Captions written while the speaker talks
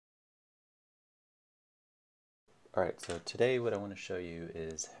Alright, so today what I want to show you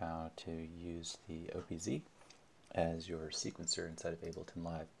is how to use the OPZ as your sequencer inside of Ableton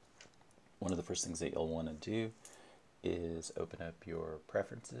Live. One of the first things that you'll want to do is open up your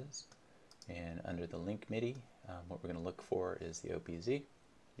preferences, and under the link MIDI, what we're going to look for is the OPZ.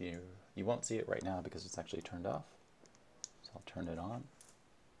 You won't see it right now because it's actually turned off, so I'll turn it on.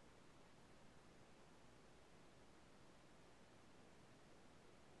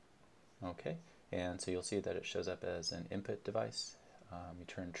 Okay, and so you'll see that it shows up as an input device. You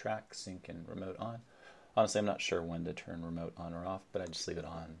turn track, sync, and remote on. Honestly, I'm not sure when to turn remote on or off, but I just leave it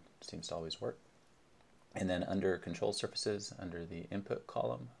on. It seems to always work. And then under control surfaces, under the input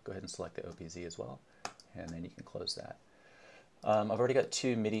column, go ahead and select the OPZ as well, and then you can close that. I've already got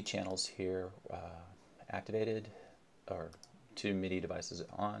two MIDI channels here activated, or two MIDI devices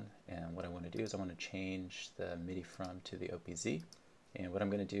on, and what I want to do is I want to change the MIDI from to the OPZ. And what I'm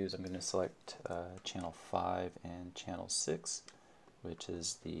going to do is I'm going to select channel 5 and channel 6, which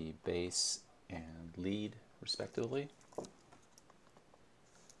is the bass and lead respectively.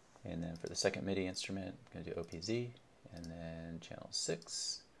 And then for the second MIDI instrument, I'm going to do OPZ, and then channel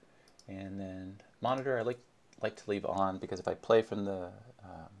 6. And then monitor I like to leave on, because if I play from the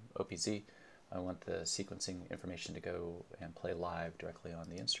OPZ, I want the sequencing information to go and play live directly on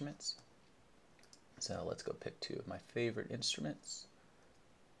the instruments. So let's go pick two of my favorite instruments.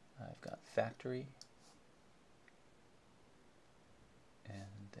 I've got Factory,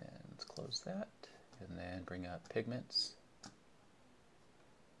 and then let's close that, and then bring up Pigments.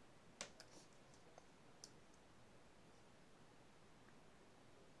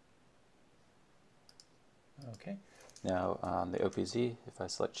 Okay, now on the OPZ, if I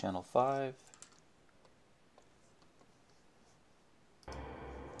select channel 5, you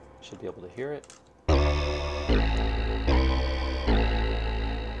should be able to hear it.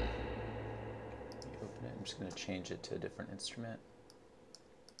 I'm just going to change it to a different instrument.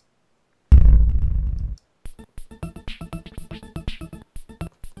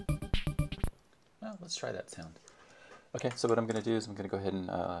 Well, let's try that sound. Okay, so what I'm going to do is I'm going to go ahead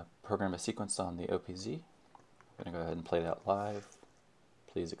and program a sequence on the OPZ. I'm going to go ahead and play that live.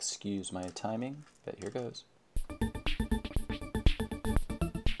 Please excuse my timing, but here goes.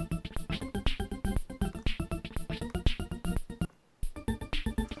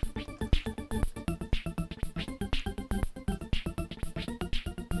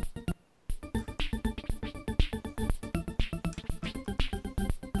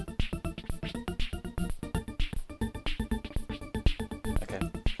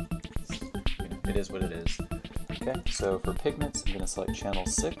 It is what it is. Okay, so for Pigments, I'm going to select channel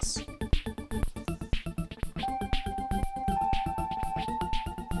 6. And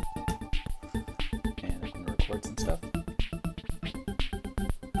I'm going to record some stuff.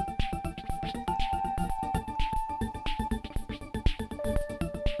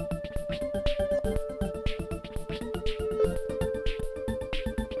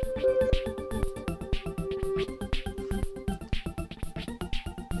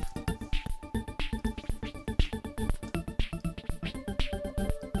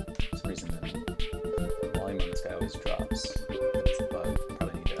 This guy always drops. It's a bug.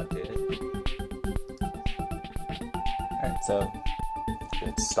 Probably need to update it. Alright, so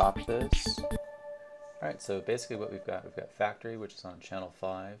let's stop this. Alright, so basically what we've got Factory, which is on channel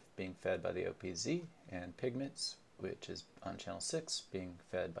 5, being fed by the OPZ, and Pigments, which is on channel 6, being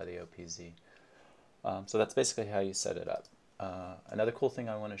fed by the OPZ. So that's basically how you set it up. Another cool thing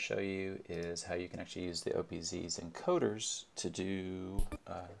I want to show you is how you can actually use the OPZ's encoders to do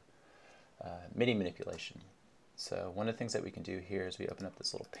MIDI manipulation. So one of the things that we can do here is we open up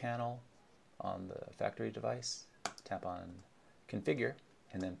this little panel on the Factory device, tap on Configure,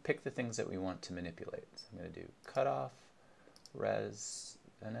 and then pick the things that we want to manipulate. So I'm going to do cutoff,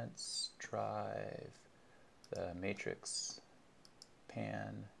 resonance, drive, the matrix,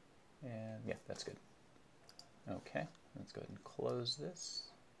 pan, and yeah, that's good. Okay, let's go ahead and close this.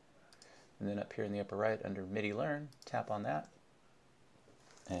 And then up here in the upper right under MIDI Learn, tap on that.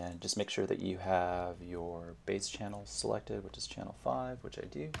 And just make sure that you have your bass channel selected, which is channel 5, which I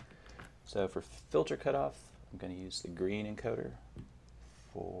do. So for filter cutoff, I'm going to use the green encoder.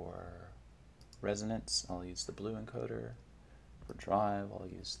 For resonance, I'll use the blue encoder. For drive, I'll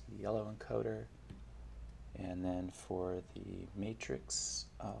use the yellow encoder. And then for the matrix,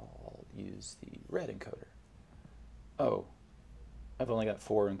 I'll use the red encoder. Oh, I've only got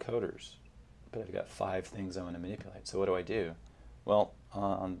 4 encoders, but I've got 5 things I want to manipulate. So what do I do? Well,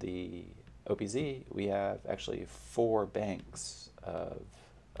 on the OPZ, we have actually 4 banks of,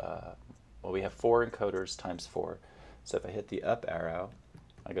 well, we have 4 encoders times 4. So if I hit the up arrow,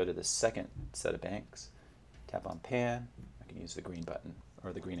 I go to the second set of banks, tap on pan. I can use the green button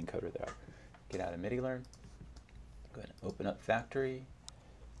or the green encoder there. Get out of MIDI Learn. Go ahead and open up Factory.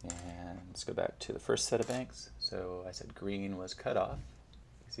 And let's go back to the first set of banks. So I said green was cut off.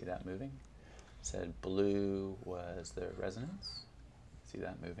 You see that moving? Said blue was the resonance. See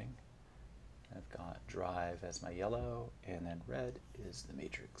that moving? I've got drive as my yellow, and then red is the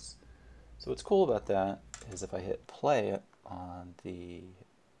matrix. So what's cool about that is if I hit play on the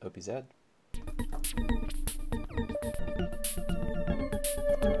OPZ,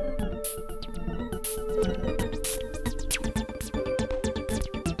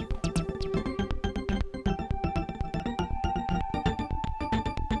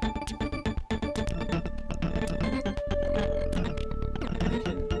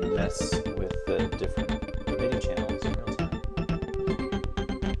 mess with the different MIDI channels in real time.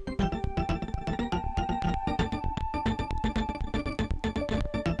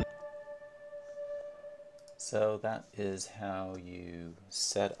 So that is how you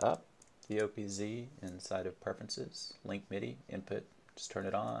set up the OPZ inside of Preferences. Link MIDI, input, just turn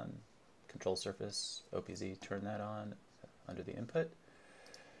it on. Control surface, OPZ, turn that on under the input.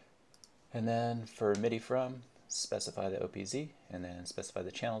 And then for MIDI from, specify the OPZ, and then specify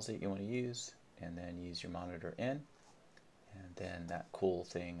the channels that you want to use, and then use your monitor in. And then that cool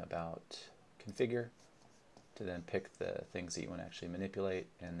thing about configure, to then pick the things that you want to actually manipulate,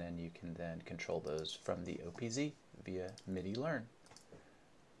 and then you can then control those from the OPZ via MIDI Learn.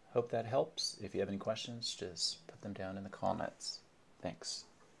 Hope that helps. If you have any questions, just put them down in the comments. Thanks.